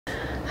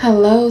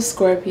Hello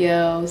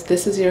Scorpios,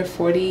 this is your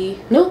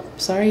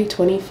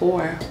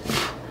 24.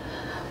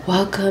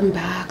 Welcome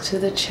back to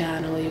the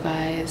channel, you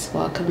guys.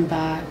 Welcome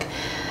back.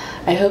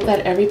 I hope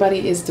that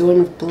everybody is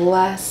doing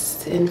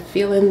blessed and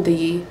feeling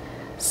the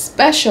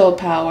special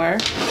power,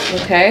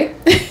 okay?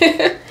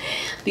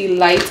 The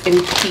light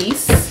and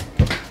peace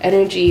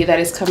energy that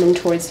is coming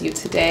towards you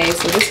today.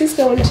 So this is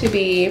going to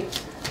be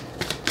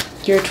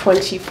your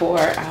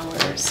 24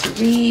 hours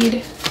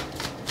read.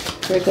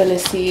 We're going to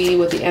see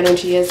what the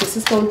energy is. This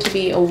is going to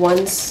be a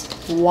once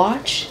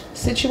watch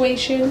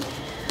situation.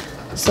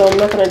 So I'm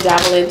not going to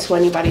dabble into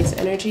anybody's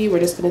energy. We're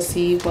just going to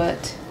see what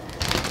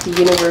the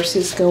universe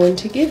is going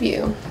to give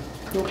you.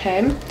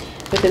 Okay?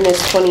 Within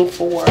this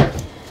 24.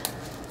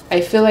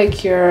 I feel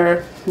like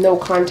your no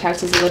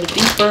contact is a little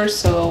deeper,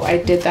 so I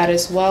did that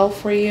as well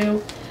for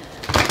you.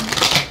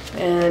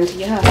 And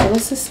yeah, so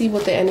let's just see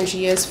what the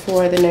energy is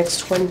for the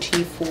next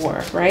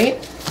 24,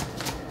 right?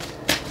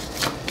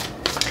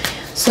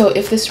 So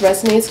if this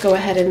resonates, go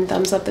ahead and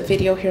thumbs up the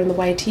video here in the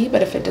YT.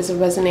 But if it doesn't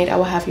resonate, I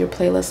will have your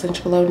playlist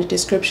linked below in the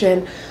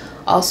description.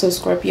 Also,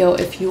 Scorpio,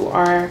 if you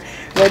are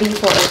ready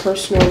for a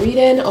personal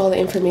reading, all the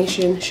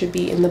information should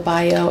be in the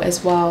bio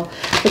as well.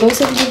 For those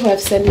of you who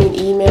have sent me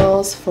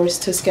emails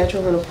to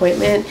schedule an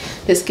appointment,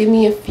 just give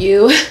me a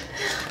few.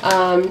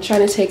 I'm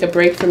trying to take a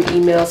break from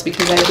emails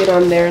because I've been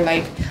on there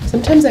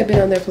sometimes I've been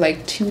on there for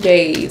 2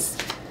 days.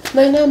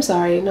 No, I'm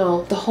sorry.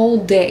 No, the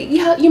whole day.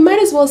 Yeah, you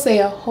might as well say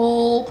a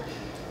whole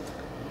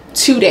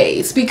 2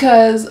 days,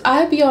 because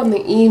I be on the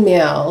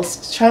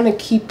emails trying to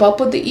keep up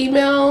with the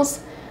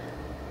emails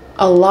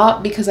a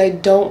lot, because I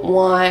don't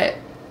want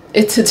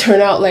it to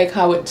turn out like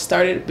how it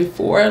started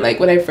before.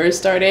 Like when I first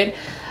started,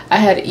 I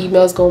had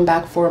emails going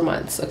back 4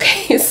 months.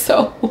 Okay,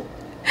 so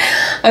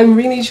I'm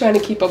really trying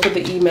to keep up with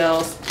the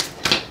emails,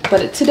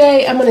 but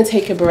today I'm gonna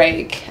take a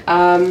break.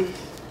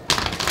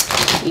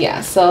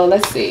 Yeah, so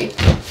let's see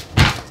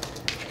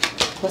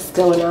what's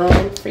going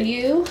on for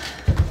you.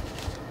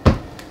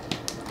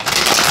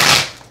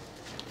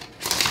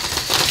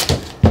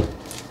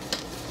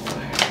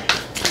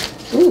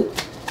 Ooh,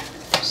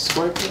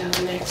 Scorpio,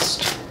 the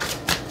next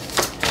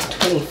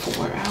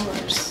 24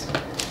 hours.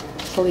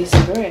 Holy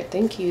Spirit,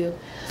 thank you.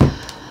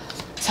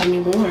 Tell me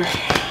more.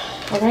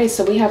 All right,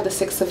 so we have the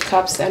 6 of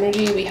Cups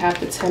energy, we have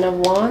the 10 of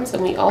Wands,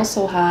 and we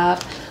also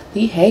have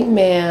the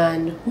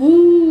Hangman.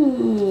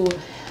 Ooh.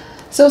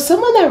 So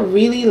someone that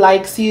really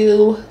likes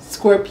you,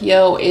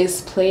 Scorpio,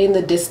 is playing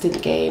the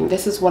distant game.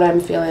 This is what I'm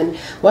feeling.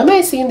 Why am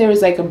I seeing there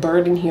is like a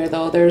burden here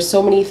though? There's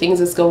so many things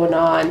that's going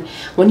on.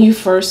 When you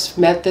first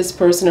met this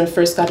person or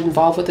first got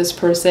involved with this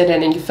person,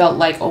 and then you felt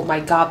like, oh my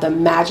God, the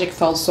magic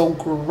felt so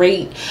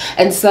great.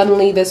 And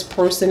suddenly this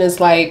person is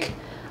like,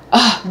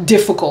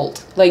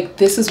 difficult. Like,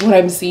 this is what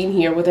I'm seeing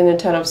here within the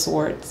 10 of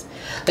Swords.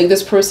 Like,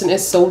 this person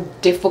is so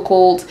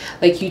difficult.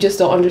 Like, you just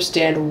don't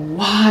understand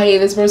why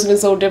this person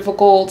is so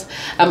difficult.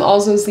 I'm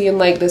also seeing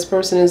like this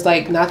person is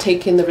like not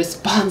taking the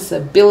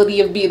responsibility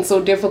of being so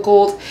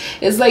difficult.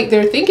 It's like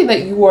they're thinking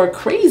that you are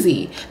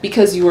crazy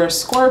because you are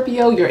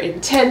Scorpio, you're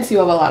intense, you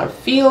have a lot of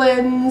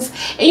feelings,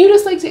 and you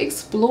just like to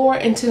explore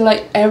and to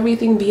like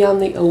everything be on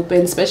the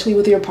open, especially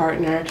with your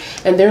partner.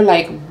 And they're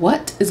like,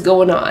 what is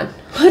going on?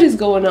 What is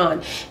going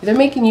on? They're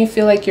making you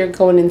feel like you're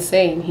going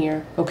insane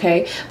here,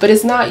 okay? But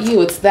it's not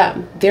you, it's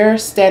them. They're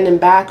standing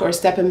back or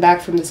stepping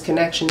back from this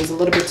connection. It's a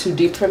little bit too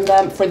deep for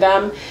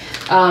them.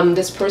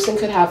 This person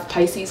could have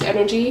Pisces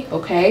energy,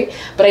 okay?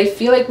 But I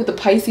feel like with the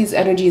Pisces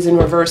energy is in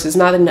reverse. It's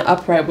not in the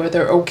upright where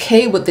they're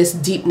okay with this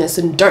deepness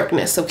and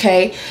darkness,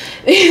 okay?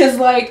 It's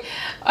like,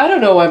 I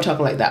don't know why I'm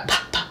talking like that.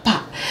 Pop, pop,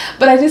 pop.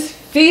 But I just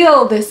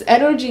feel this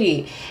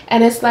energy.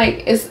 And it's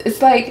like,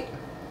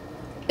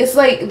 it's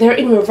like they're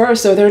in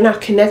reverse, or they're not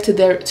connected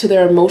to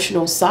their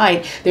emotional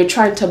side. They're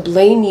trying to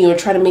blame you or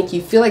try to make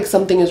you feel like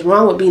something is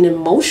wrong with being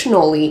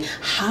emotionally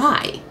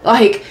high.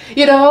 Like,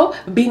 you know,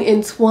 being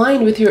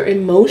entwined with your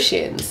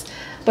emotions.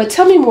 But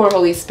tell me more,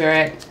 Holy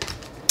Spirit.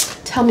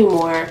 Tell me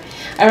more.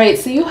 All right,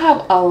 so you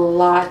have a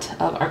lot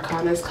of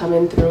arcanas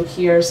coming through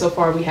here. So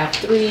far we have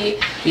 3.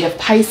 We have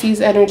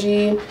Pisces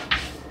energy.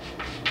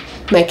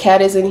 My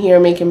cat is in here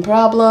making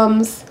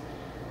problems.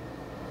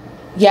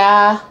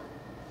 Yeah.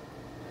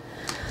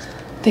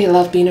 They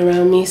love being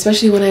around me,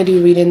 especially when I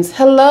do readings.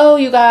 Hello,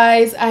 you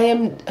guys. I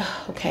am...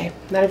 Okay,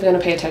 not even going to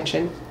pay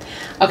attention.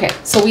 Okay,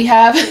 so we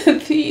have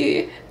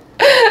the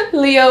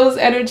Leo's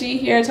energy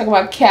here. Talk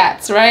about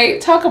cats, right?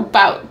 Talk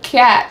about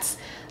cats.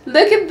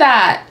 Look at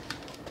that.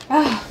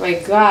 Oh, my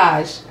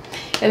gosh.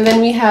 And then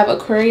we have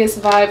Aquarius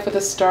vibe for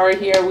the star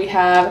here. We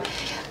have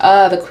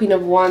the Queen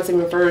of Wands in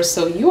reverse.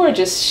 So you are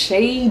just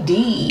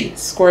shady,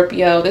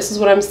 Scorpio. This is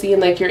what I'm seeing.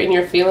 Like, you're in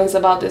your feelings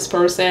about this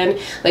person.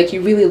 Like,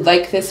 you really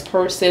like this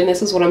person.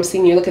 This is what I'm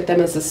seeing. You look at them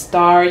as a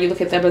star. You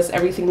look at them as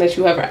everything that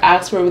you ever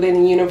asked for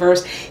within the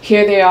universe.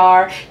 Here they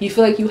are. You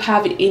feel like you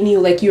have it in you.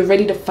 Like, you're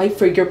ready to fight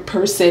for your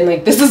person.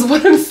 Like, this is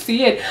what I'm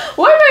seeing.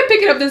 Why am I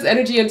picking up this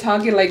energy and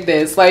talking like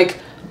this? Like,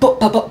 ba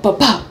ba ba ba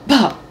ba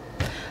ba.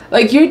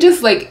 Like, you're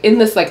just like in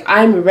this, like,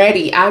 I'm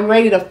ready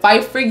to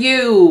fight for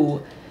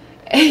you,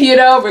 you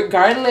know,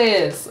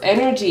 regardless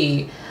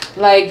energy.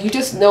 Like, you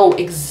just know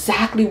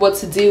exactly what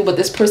to do. But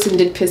this person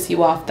did piss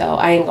you off, though.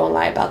 I ain't gonna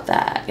lie about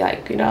that.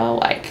 Like, you know,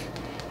 like,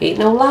 ain't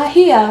no lie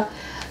here.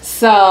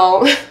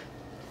 So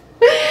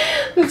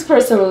this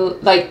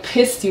person like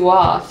pissed you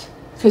off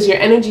because your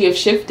energy have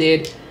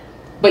shifted.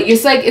 But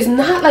it's like, it's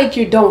not like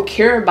you don't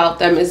care about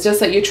them. It's just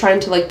that you're trying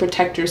to like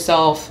protect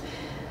yourself,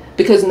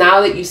 because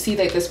now that you see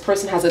that this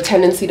person has a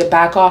tendency to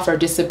back off or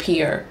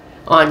disappear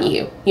on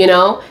you, you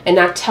know, and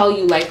not tell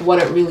you like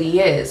what it really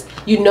is.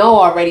 You know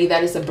already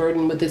that is a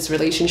burden with this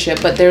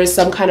relationship, but there is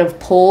some kind of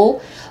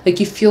pull, like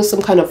you feel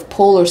some kind of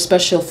pull or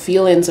special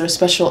feelings or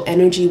special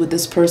energy with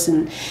this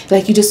person.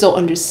 Like you just don't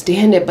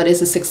understand it, but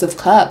it's a Six of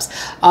Cups.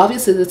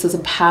 Obviously this is a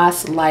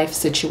past life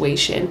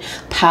situation,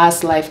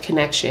 past life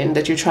connection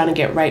that you're trying to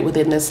get right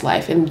within this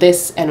life, in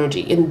this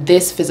energy, in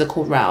this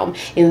physical realm,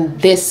 in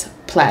this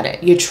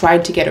planet. You're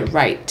trying to get it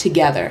right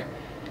together.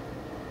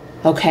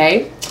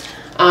 Okay.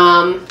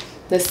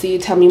 Let's see,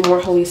 tell me more,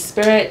 Holy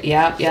Spirit.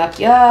 Yep.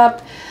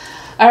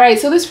 All right,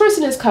 so this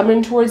person is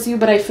coming towards you,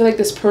 but I feel like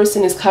this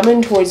person is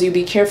coming towards you.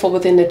 Be careful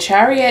within the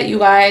Chariot, you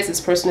guys. This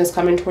person is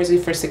coming towards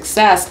you for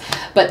success,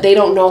 but they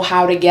don't know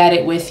how to get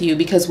it with you,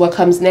 because what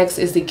comes next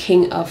is the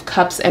King of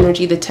Cups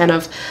energy, the Ten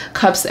of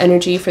Cups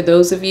energy for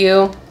those of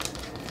you.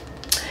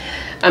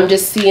 I'm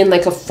just seeing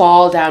like a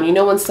fall down. You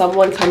know, when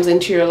someone comes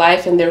into your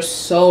life and they're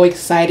so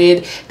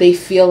excited, they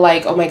feel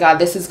like, oh my God,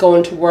 this is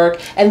going to work.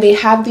 And they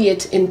have the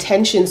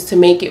intentions to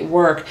make it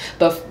work.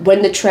 But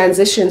when the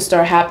transitions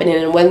start happening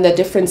and when the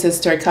differences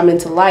start coming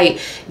to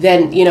light,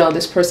 then, you know,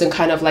 this person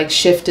kind of like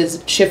shift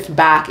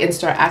back and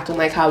start acting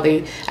like how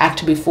they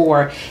acted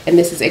before. And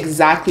this is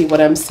exactly what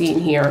I'm seeing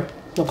here.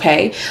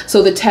 Okay,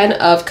 so the Ten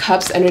of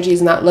Cups energy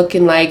is not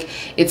looking like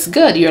it's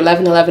good. Your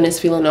 1111 is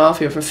feeling off.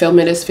 Your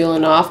fulfillment is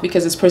feeling off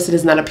because this person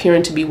is not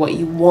appearing to be what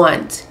you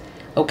want.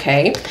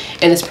 Okay,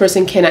 and this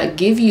person cannot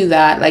give you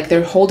that. Like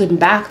they're holding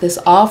back this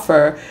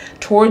offer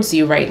towards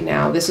you right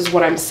now. This is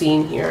what I'm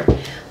seeing here.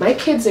 My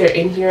kids are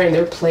in here and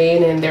they're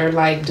playing and they're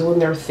like doing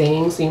their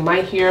things. So you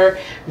might hear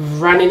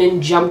running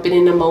and jumping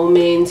in a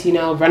moment, you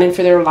know, running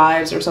for their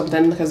lives or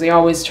something, because they're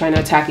always trying to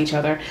attack each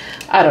other.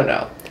 I don't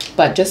know.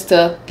 But just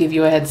to give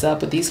you a heads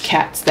up with these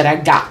cats that I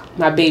got,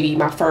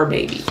 my fur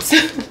babies.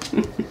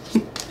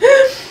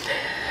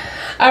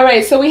 All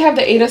right, so we have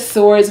the Eight of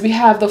Swords. We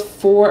have the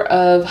Four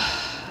of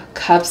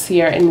Cups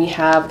here, and we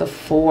have the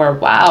Four.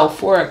 Wow,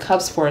 Four of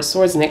Cups, Four of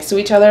Swords next to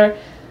each other.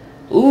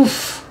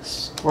 Oof,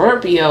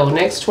 Scorpio,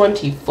 next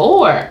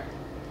 24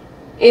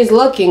 is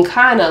looking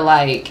kind of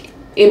like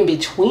in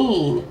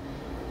between.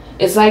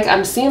 It's like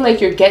I'm seeing like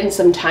you're getting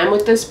some time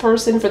with this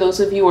person for those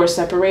of you who are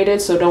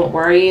separated. So don't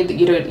worry,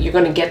 you're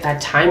going to get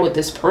that time with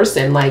this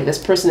person. Like this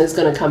person is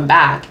going to come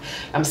back.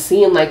 I'm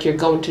seeing like you're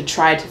going to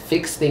try to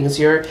fix things.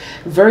 You're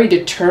very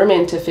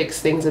determined to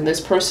fix things. And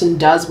this person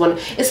does want,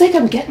 it's like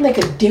I'm getting like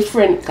a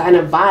different kind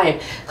of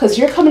vibe, because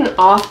you're coming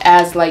off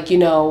as like, you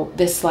know,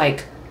 this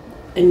like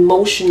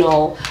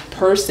emotional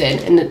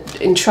person,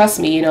 and trust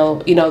me, you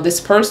know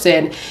this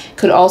person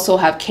could also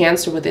have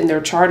Cancer within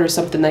their chart or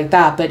something like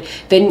that. But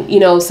then, you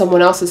know,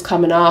 someone else is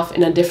coming off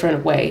in a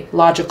different way.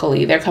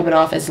 Logically, they're coming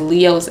off as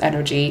Leo's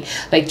energy,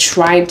 like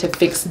trying to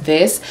fix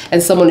this,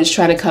 and someone is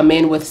trying to come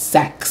in with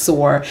sex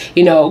or,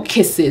 you know,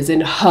 kisses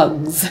and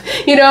hugs,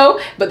 you know.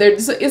 But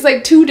there's, it's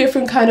like two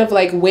different kind of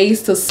like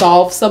ways to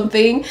solve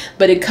something,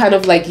 but it kind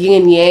of like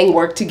yin and yang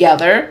work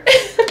together.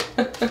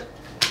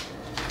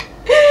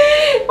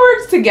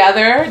 Works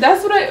together.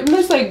 That's what I'm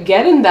just like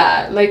getting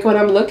that. Like when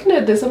I'm looking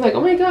at this, I'm like,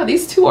 oh my God,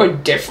 these two are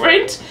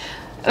different.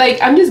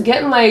 Like I'm just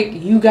getting like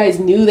you guys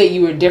knew that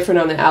you were different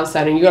on the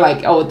outside, and you're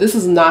like, oh, this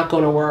is not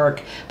going to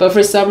work. But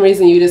for some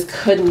reason, you just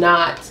could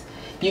not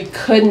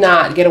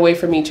get away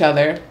from each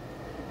other.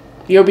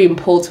 You're being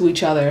pulled to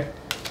each other.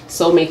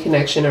 Soulmate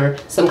connection or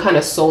some kind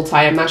of soul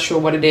tie. I'm not sure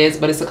what it is,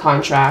 but it's a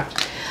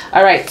contract.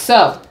 All right,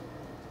 so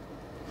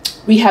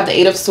we have the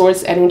Eight of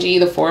Swords energy,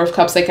 the Four of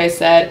Cups, like I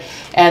said,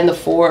 and the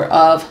Four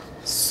of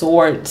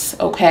Swords.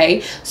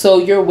 Okay, so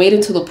you're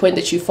waiting to the point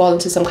that you fall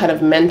into some kind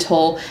of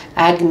mental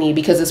agony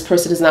because this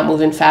person is not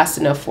moving fast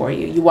enough for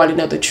you. You want to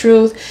know the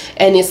truth,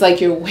 and it's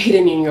like you're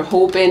waiting and you're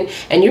hoping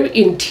and you're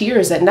in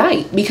tears at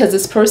night because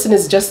this person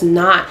is just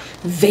not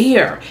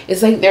there.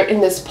 It's like they're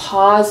in this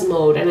pause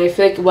mode, and I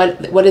feel like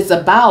what is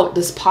about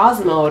this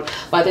pause mode,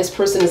 why this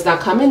person is not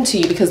coming to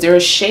you, because they're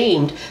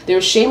ashamed. They're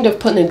ashamed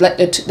of putting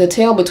the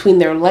tail between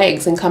their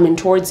legs and coming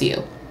towards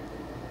you.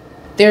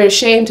 They're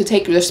ashamed to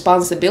take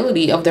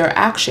responsibility of their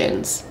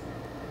actions.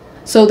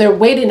 So they're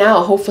waiting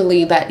out,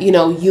 hopefully, that, you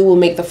know, you will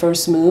make the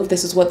first move.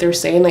 This is what they're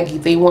saying. Like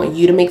they want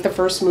you to make the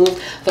first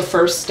move, the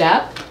first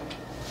step.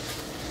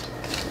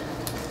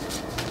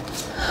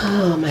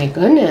 Oh my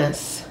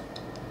goodness.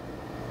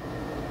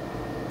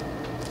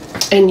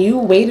 And you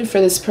waited for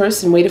this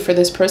person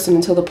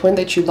until the point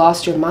that you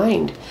lost your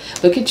mind.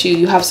 Look at you.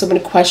 You have so many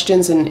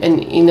questions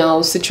and you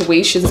know,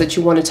 situations that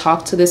you want to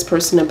talk to this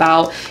person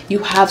about. You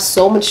have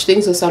so much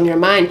things that's on your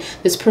mind.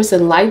 This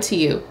person lied to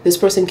you. This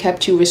person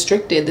kept you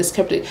restricted. This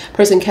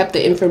person kept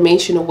the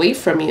information away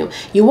from you.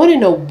 You want to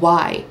know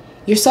why.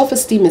 Your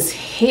self-esteem is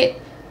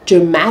hit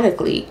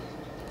dramatically.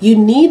 You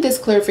need this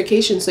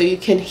clarification so you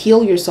can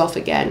heal yourself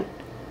again.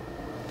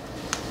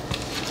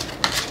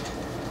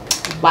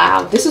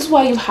 Wow, this is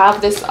why you have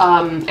this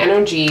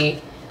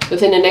energy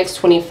within the next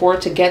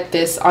 24 to get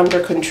this under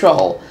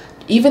control.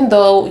 Even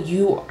though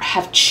you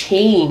have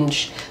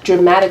changed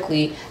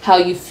dramatically how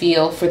you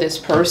feel for this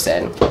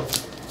person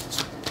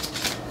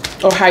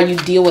or how you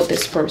deal with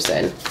this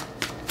person.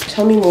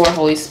 Tell me more,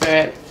 Holy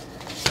Spirit.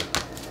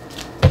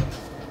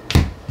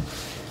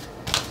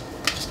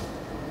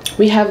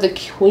 We have the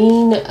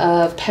Queen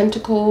of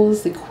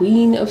Pentacles, the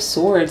Queen of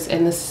Swords,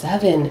 and the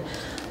Seven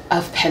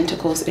of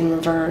Pentacles in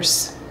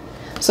reverse.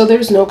 So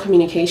there's no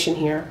communication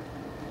here.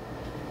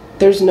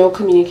 There's no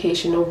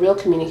communication, no real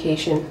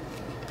communication.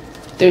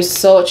 There's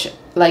such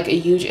like a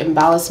huge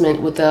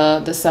imbalancement with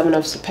the Seven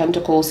of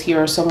Pentacles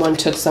here. Someone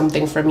took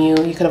something from you.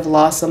 You could have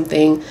lost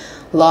something,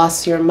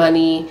 lost your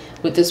money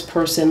with this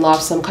person,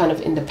 lost some kind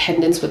of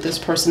independence with this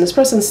person. This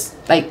person's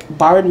like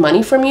borrowed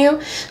money from you,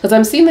 because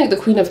I'm seeing like the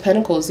Queen of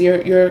Pentacles.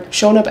 You're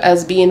shown up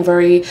as being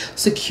very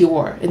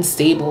secure and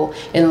stable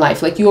in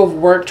life. Like you have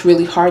worked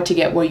really hard to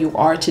get where you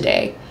are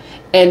today.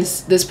 And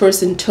this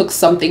person took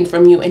something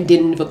from you and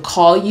didn't even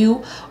call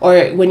you,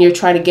 or when you're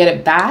trying to get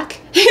it back,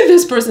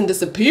 this person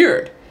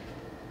disappeared.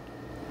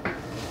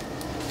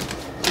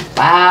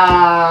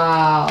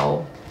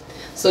 Wow.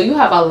 So you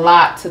have a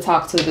lot to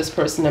talk to this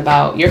person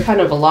about. You're kind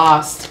of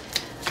lost.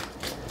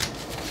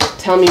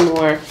 Tell me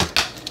more.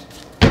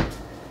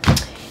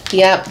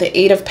 Yep, the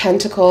Eight of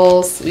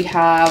Pentacles. We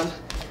have,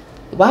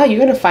 wow, you're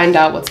going to find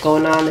out what's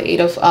going on. The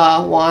Eight of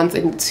Wands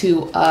and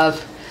Two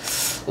of,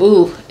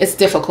 ooh, it's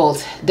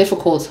difficult,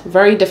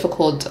 very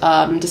difficult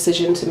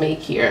decision to make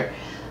here.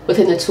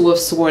 Within the Two of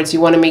Swords,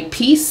 you want to make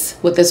peace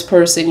with this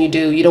person. You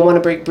don't want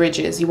to break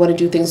bridges. You want to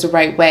do things the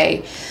right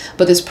way.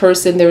 But this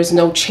person, there is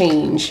no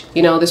change.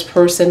 You know, this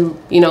person,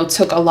 you know,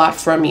 took a lot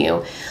from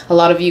you. A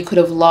lot of you could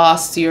have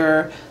lost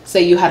your,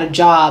 say you had a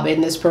job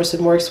and this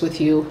person works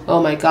with you.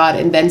 Oh my God.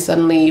 And then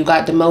suddenly you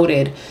got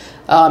demoted.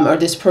 Or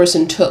this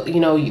person took, you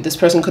know, this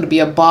person could be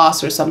a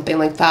boss or something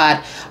like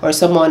that, or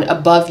someone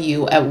above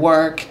you at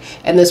work,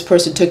 and this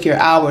person took your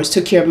hours,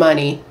 took your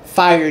money,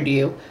 fired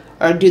you,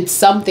 or did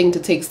something to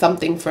take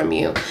something from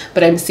you.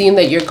 But I'm seeing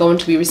that you're going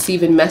to be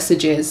receiving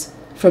messages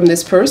from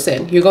this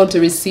person. You're going to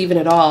receive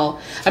it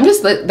all. I'm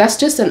just like, that's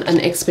just an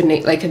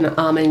explanation, like an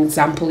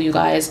example, you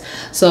guys.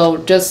 So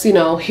just, you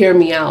know, hear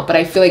me out. But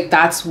I feel like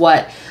that's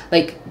what,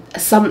 like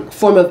some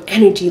form of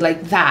energy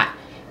like that.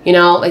 You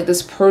know, like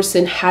this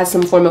person has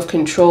some form of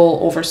control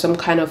over some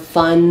kind of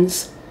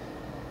funds.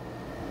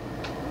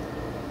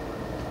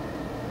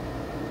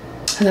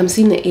 And I'm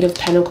seeing the Eight of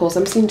Pentacles.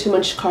 I'm seeing too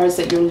much cards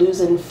that you're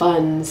losing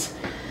funds.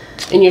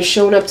 And you're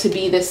showing up to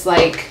be this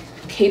like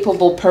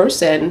capable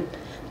person.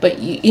 But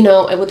you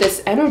know, and with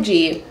this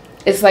energy,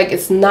 it's like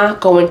it's not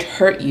going to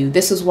hurt you.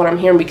 This is what I'm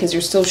hearing, because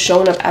you're still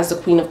showing up as the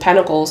Queen of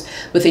Pentacles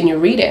within your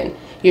reading.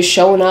 You're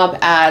showing up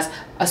as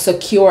a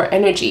secure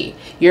energy.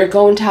 You're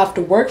going to have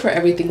to work for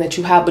everything that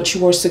you have, but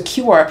you are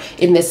secure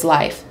in this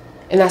life.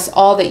 And that's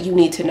all that you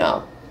need to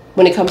know.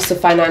 When it comes to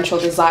financial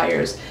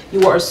desires,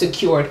 you are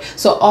secured.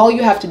 So all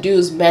you have to do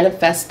is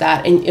manifest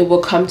that, and it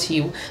will come to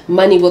you.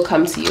 Money will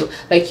come to you.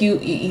 Like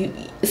you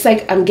it's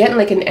like I'm getting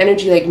like an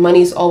energy like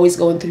money's always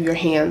going through your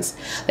hands.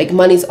 Like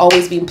money's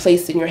always being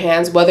placed in your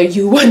hands. Whether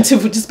you want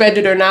to spend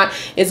it or not,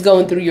 it's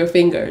going through your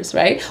fingers,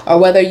 right? Or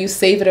whether you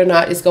save it or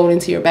not, it's going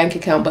into your bank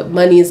account. But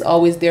money is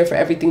always there for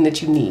everything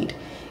that you need.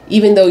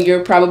 Even though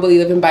you're probably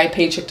living by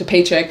paycheck to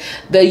paycheck,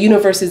 the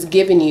universe is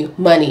giving you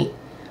money.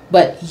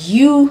 But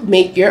you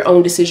make your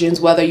own decisions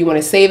whether you want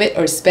to save it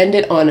or spend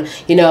it on,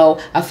 you know,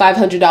 a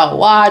 $500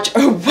 watch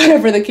or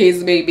whatever the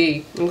case may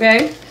be,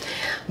 okay?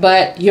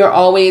 But you're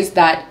always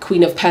that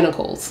Queen of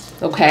Pentacles,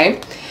 okay?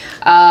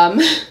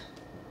 But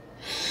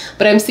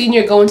I'm seeing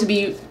you're going to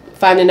be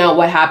finding out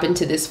what happened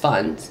to this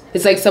fund.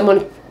 It's like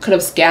someone could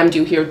have scammed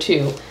you here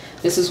too.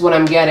 This is what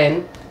I'm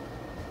getting.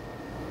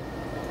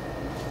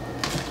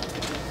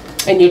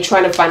 And you're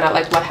trying to find out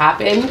like what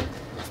happened.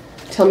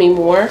 Tell me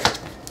more.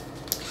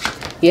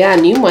 Yeah,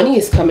 new money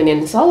is coming in.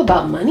 It's all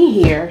about money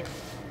here.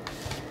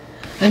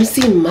 I'm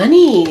seeing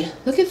money.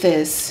 Look at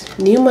this.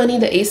 New money,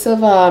 the Ace of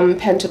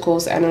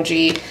Pentacles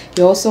energy.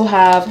 You also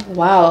have,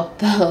 wow,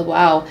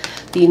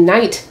 the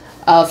Knight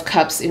of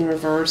Cups in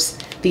reverse.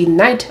 The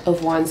Knight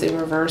of Wands in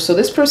reverse. So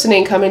this person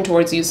ain't coming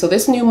towards you. So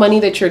this new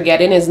money that you're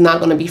getting is not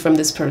going to be from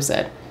this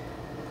person.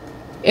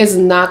 It's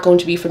not going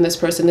to be from this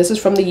person. This is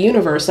from the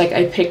universe. Like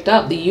I picked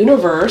up, the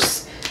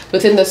universe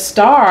within the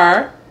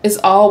star is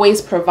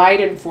always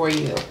provided for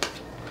you.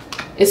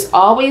 It's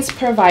always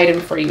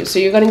provided for you. So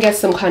you're going to get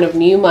some kind of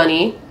new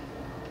money.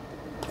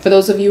 For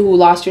those of you who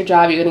lost your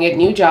job, you're going to get a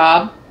new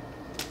job.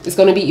 It's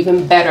going to be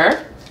even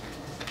better.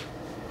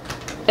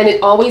 And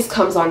it always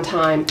comes on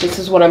time. This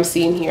is what I'm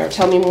seeing here.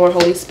 Tell me more,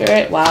 Holy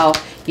Spirit. Wow.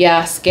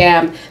 Yeah,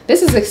 scam.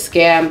 This is a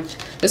scam.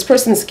 This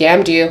person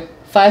scammed you.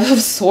 Five of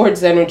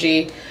Swords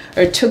energy.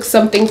 Or took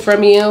something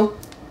from you.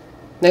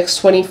 Next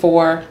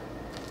 24.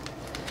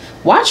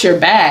 Watch your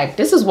bag.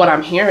 This is what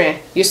I'm hearing.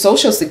 Your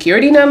social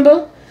security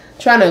number.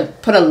 Trying to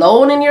put a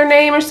loan in your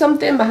name or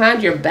something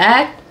behind your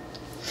back.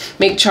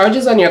 make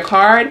charges on your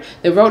card.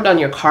 They wrote down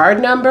your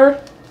card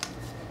number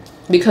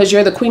because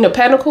you're the Queen of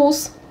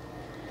Pentacles.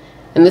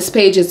 And this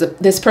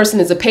person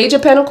is a Page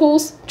of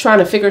Pentacles, trying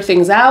to figure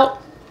things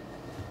out.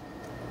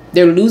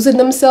 They're losing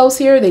themselves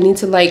here. They need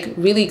to like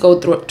really go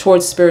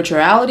towards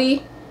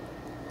spirituality,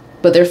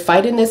 but they're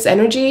fighting this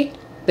energy.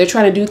 They're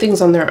trying to do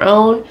things on their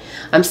own.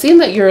 I'm seeing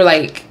that you're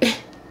like,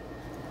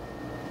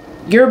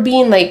 you're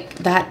being like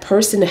that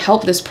person to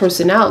help this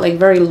person out, like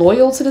very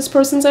loyal to this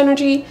person's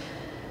energy.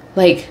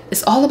 Like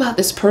it's all about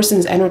this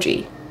person's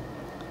energy.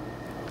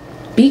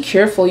 Be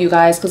careful, you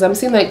guys, because I'm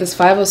seeing like this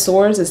Five of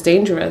Swords is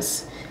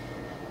dangerous.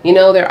 You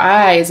know, their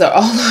eyes are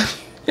all on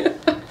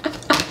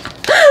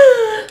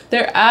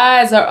their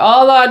eyes are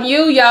all on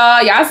you,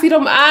 y'all. Y'all see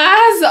them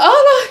eyes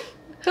all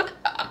on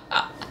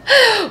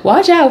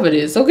watch out for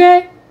this,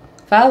 okay?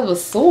 Five of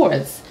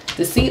Swords.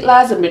 Deceit,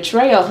 lies, and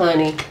betrayal,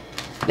 honey.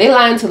 They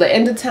lying till the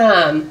end of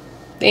time.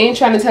 They ain't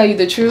trying to tell you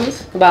the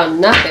truth about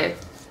nothing,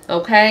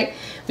 okay?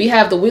 We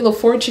have the Wheel of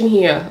Fortune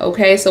here,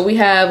 okay? So we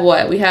have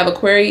what? We have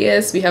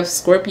Aquarius, we have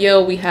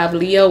Scorpio, we have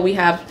Leo, we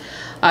have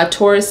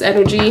Taurus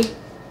energy.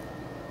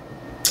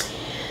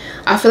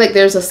 I feel like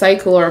there's a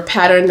cycle or a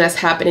pattern that's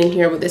happening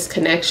here with this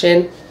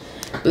connection.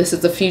 This is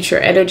the future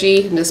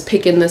energy. I'm just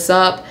picking this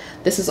up.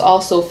 This is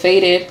also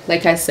faded.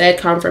 Like I said,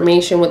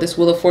 confirmation with this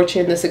Wheel of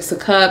Fortune, the Six of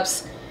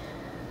Cups.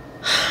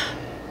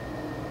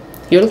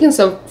 You're looking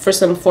for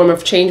some form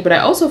of change, but I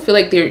also feel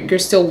like you're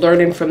still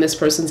learning from this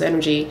person's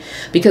energy,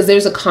 because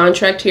there's a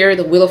contract here.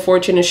 The Wheel of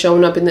Fortune is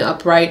showing up in the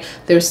upright.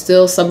 There's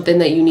still something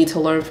that you need to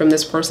learn from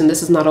this person.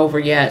 This is not over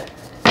yet.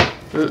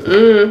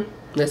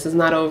 This is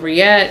not over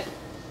yet.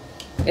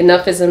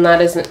 Enough is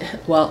not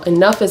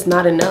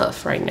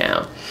enough right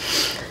now.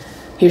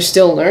 You're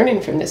still learning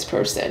from this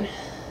person.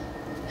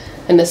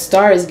 And the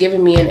star is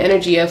giving me an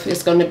energy of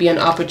it's going to be an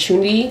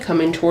opportunity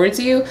coming towards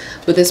you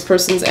with this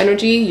person's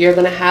energy. You're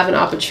going to have an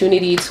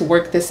opportunity to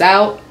work this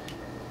out,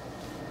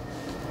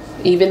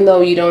 even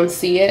though you don't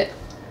see it.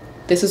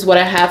 This is what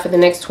I have for the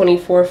next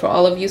 24 for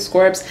all of you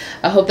Scorps.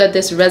 I hope that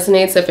this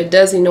resonates. If it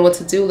does, you know what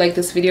to do. Like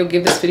this video,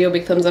 give this video a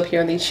big thumbs up here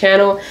on the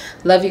channel.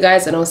 Love you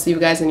guys, and I'll see you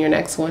guys in your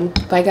next one.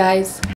 Bye, guys.